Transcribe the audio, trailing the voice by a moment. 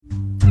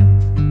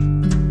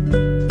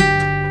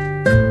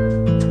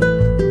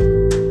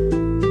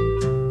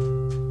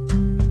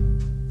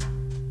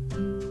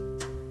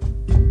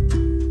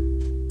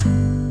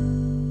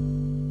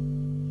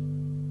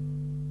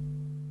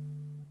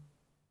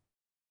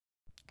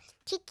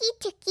Chicky,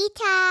 chicky,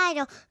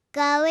 tattle,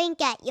 go and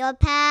get your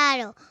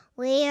paddle.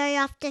 We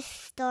are off to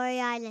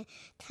Story Island.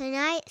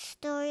 Tonight's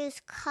story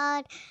is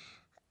called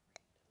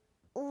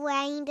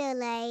Rain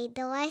Delay.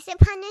 There was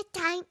upon a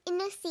time in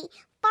the sea,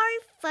 far,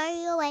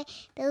 far away.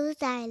 Those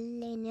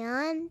islands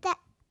on the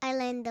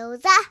island,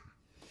 those are.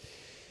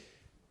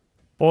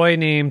 Boy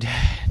named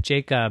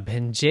Jacob.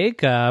 And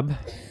Jacob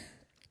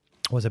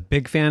was a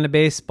big fan of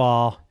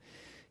baseball.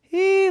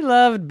 He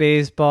loved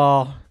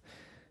baseball.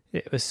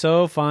 It was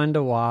so fun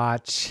to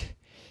watch.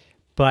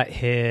 But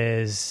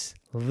his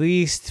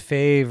least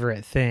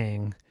favorite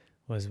thing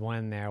was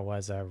when there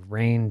was a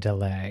rain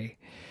delay.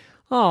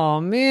 Oh,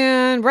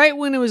 man, right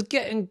when it was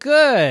getting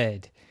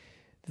good.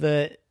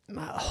 The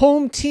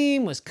home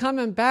team was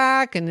coming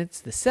back, and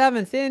it's the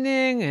 7th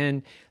inning,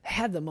 and they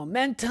had the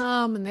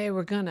momentum, and they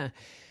were going to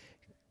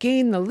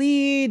gain the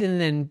lead and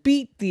then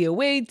beat the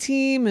away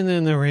team, and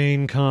then the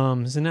rain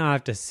comes, and now I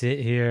have to sit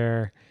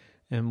here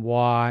and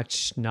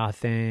watch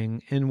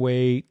nothing and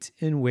wait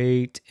and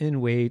wait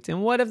and wait.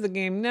 And what if the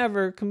game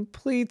never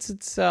completes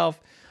itself?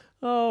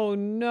 Oh,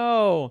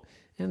 no.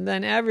 And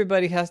then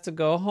everybody has to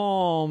go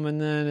home, and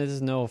then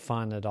it's no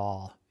fun at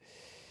all.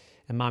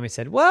 And Mommy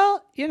said,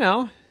 well,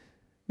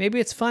 maybe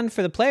it's fun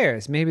for the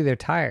players. Maybe they're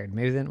tired.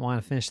 Maybe they didn't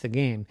want to finish the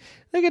game.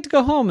 They get to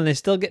go home, and they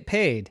still get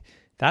paid.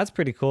 That's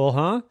pretty cool,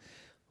 huh?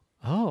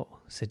 Oh,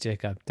 said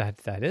Jacob,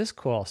 that is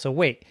cool. So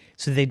wait,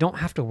 so they don't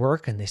have to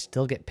work, and they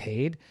still get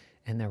paid?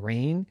 And the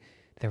rain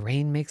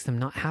makes them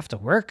not have to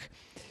work?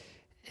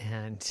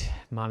 And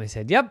Mommy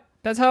said, yep,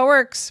 that's how it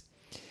works.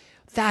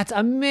 That's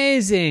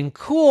amazing.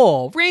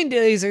 Cool. Rain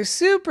delays are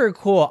super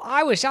cool.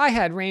 I wish I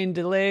had rain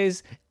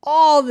delays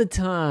all the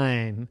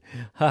time.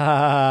 Ha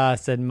ha,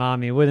 said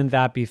Mommy. Wouldn't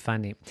that be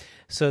funny?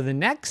 So the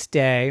next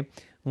day,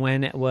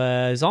 when it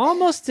was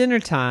almost dinner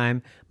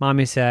time,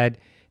 Mommy said,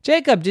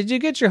 Jacob, did you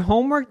get your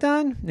homework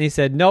done? And he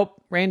said,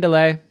 nope, rain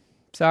delay.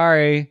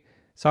 Sorry.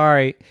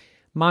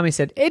 Mommy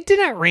said, it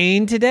didn't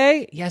rain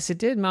today. Yes, it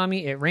did,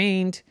 Mommy. It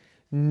rained.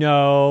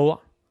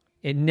 No.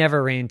 It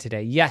never rained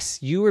today.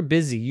 Yes, you were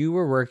busy. You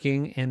were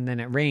working, and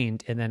then it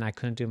rained, and then I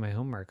couldn't do my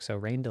homework. So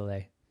rain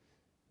delay.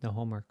 No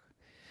homework.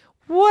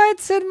 What?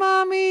 Said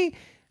Mommy.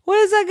 What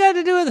does that got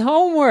to do with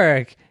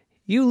homework?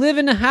 You live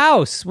in a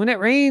house. When it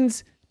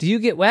rains, do you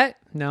get wet?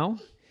 No.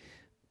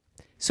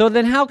 So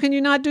then how can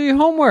you not do your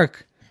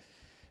homework?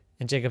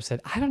 And Jacob said,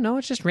 I don't know.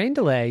 It's just rain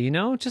delay,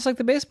 just like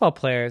the baseball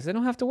players. They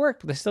don't have to work,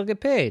 but they still get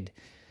paid.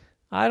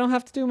 I don't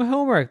have to do my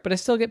homework, but I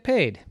still get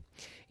paid.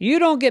 You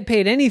don't get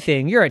paid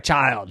anything. You're a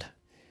child.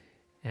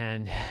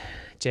 And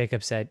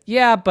Jacob said,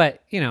 yeah,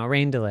 but,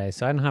 rain delay,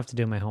 so I don't have to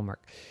do my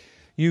homework.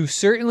 You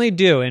certainly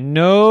do, and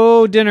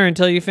no dinner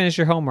until you finish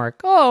your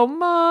homework. Oh,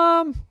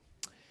 Mom.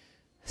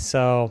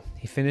 So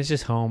he finished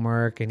his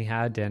homework, and he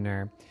had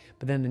dinner.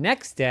 But then the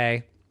next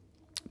day,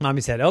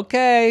 Mommy said,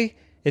 okay,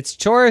 it's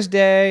chores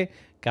day.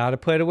 Got to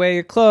put away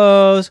your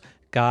clothes.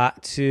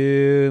 Got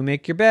to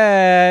make your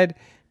bed.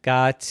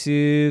 Got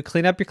to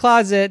clean up your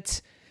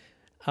closet.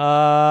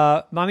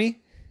 Mommy,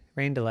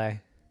 rain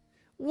delay.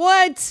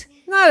 What?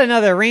 Not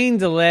another rain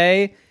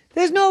delay.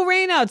 There's no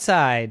rain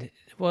outside.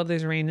 Well,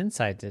 there's rain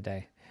inside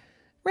today.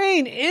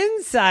 Rain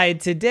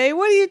inside today?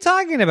 What are you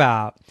talking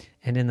about?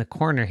 And in the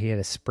corner, he had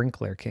a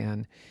sprinkler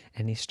can,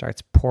 and he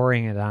starts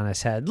pouring it on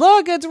his head.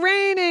 Look, it's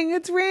raining.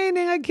 It's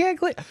raining. I can't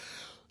clean.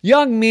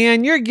 Young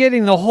man, you're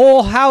getting the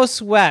whole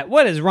house wet.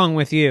 What is wrong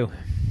with you?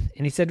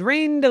 And he said,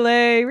 rain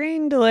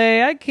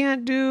delay. I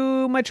can't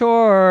do my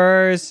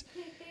chores.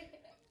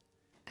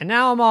 And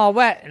now I'm all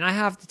wet, and I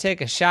have to take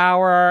a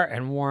shower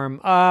and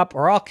warm up,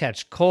 or I'll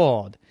catch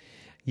cold.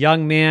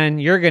 Young man,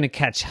 you're going to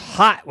catch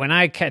hot when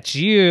I catch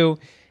you.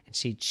 And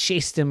she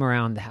chased him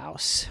around the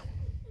house.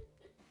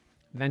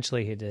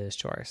 Eventually, he did his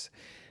chores.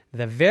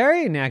 The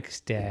very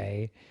next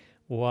day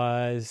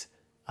was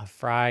a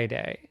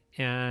Friday,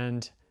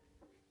 and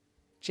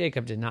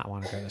Jacob did not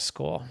want to go to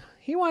school.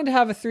 He wanted to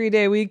have a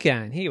 3-day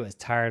weekend. He was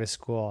tired of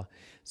school.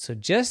 So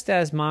just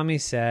as Mommy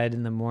said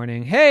in the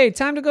morning, hey,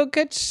 time to go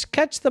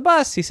catch the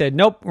bus, he said,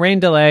 nope, rain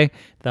delay.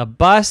 The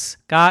bus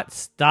got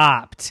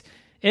stopped.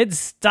 It's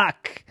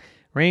stuck.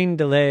 Rain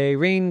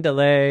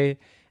delay.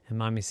 And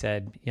Mommy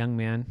said, young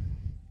man,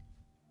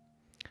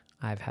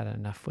 I've had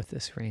enough with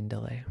this rain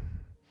delay.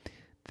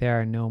 There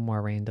are no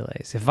more rain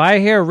delays. If I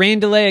hear rain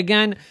delay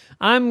again,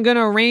 I'm going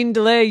to rain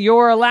delay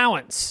your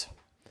allowance.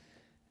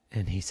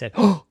 And he said,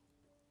 oh,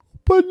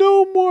 but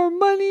no more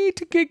money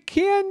to get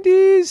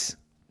candies.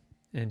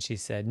 And she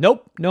said,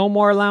 nope, no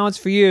more allowance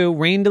for you.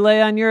 Rain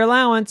delay on your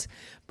allowance.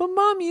 But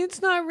Mommy,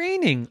 it's not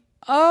raining.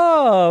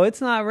 Oh, it's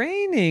not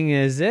raining,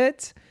 is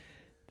it?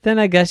 Then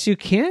I guess you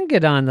can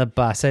get on the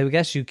bus. I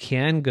guess you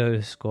can go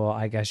to school.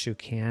 I guess you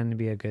can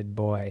be a good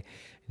boy.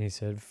 And he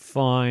said,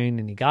 fine.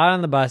 And he got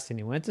on the bus and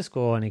he went to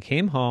school and he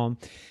came home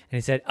and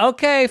he said,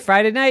 okay,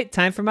 Friday night,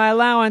 time for my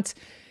allowance.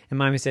 And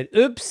Mommy said,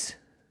 oops,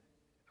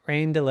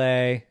 rain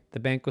delay. The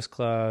bank was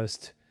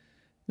closed.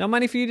 No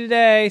money for you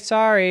today.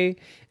 Sorry.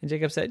 And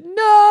Jacob said,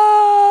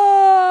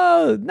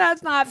 no,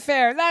 that's not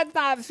fair. That's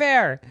not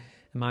fair.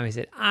 And Mommy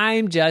said,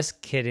 I'm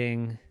just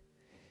kidding.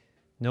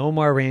 No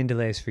more rain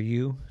delays for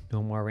you.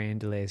 No more rain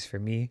delays for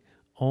me.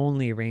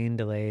 Only rain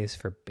delays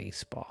for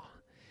baseball.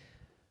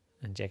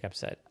 And Jacob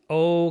said,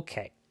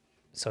 okay.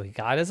 So he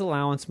got his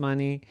allowance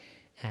money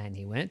and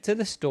he went to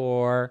the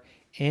store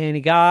and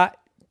he got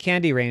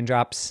candy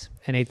raindrops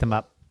and ate them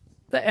up.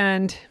 The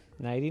end.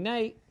 Nighty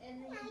night.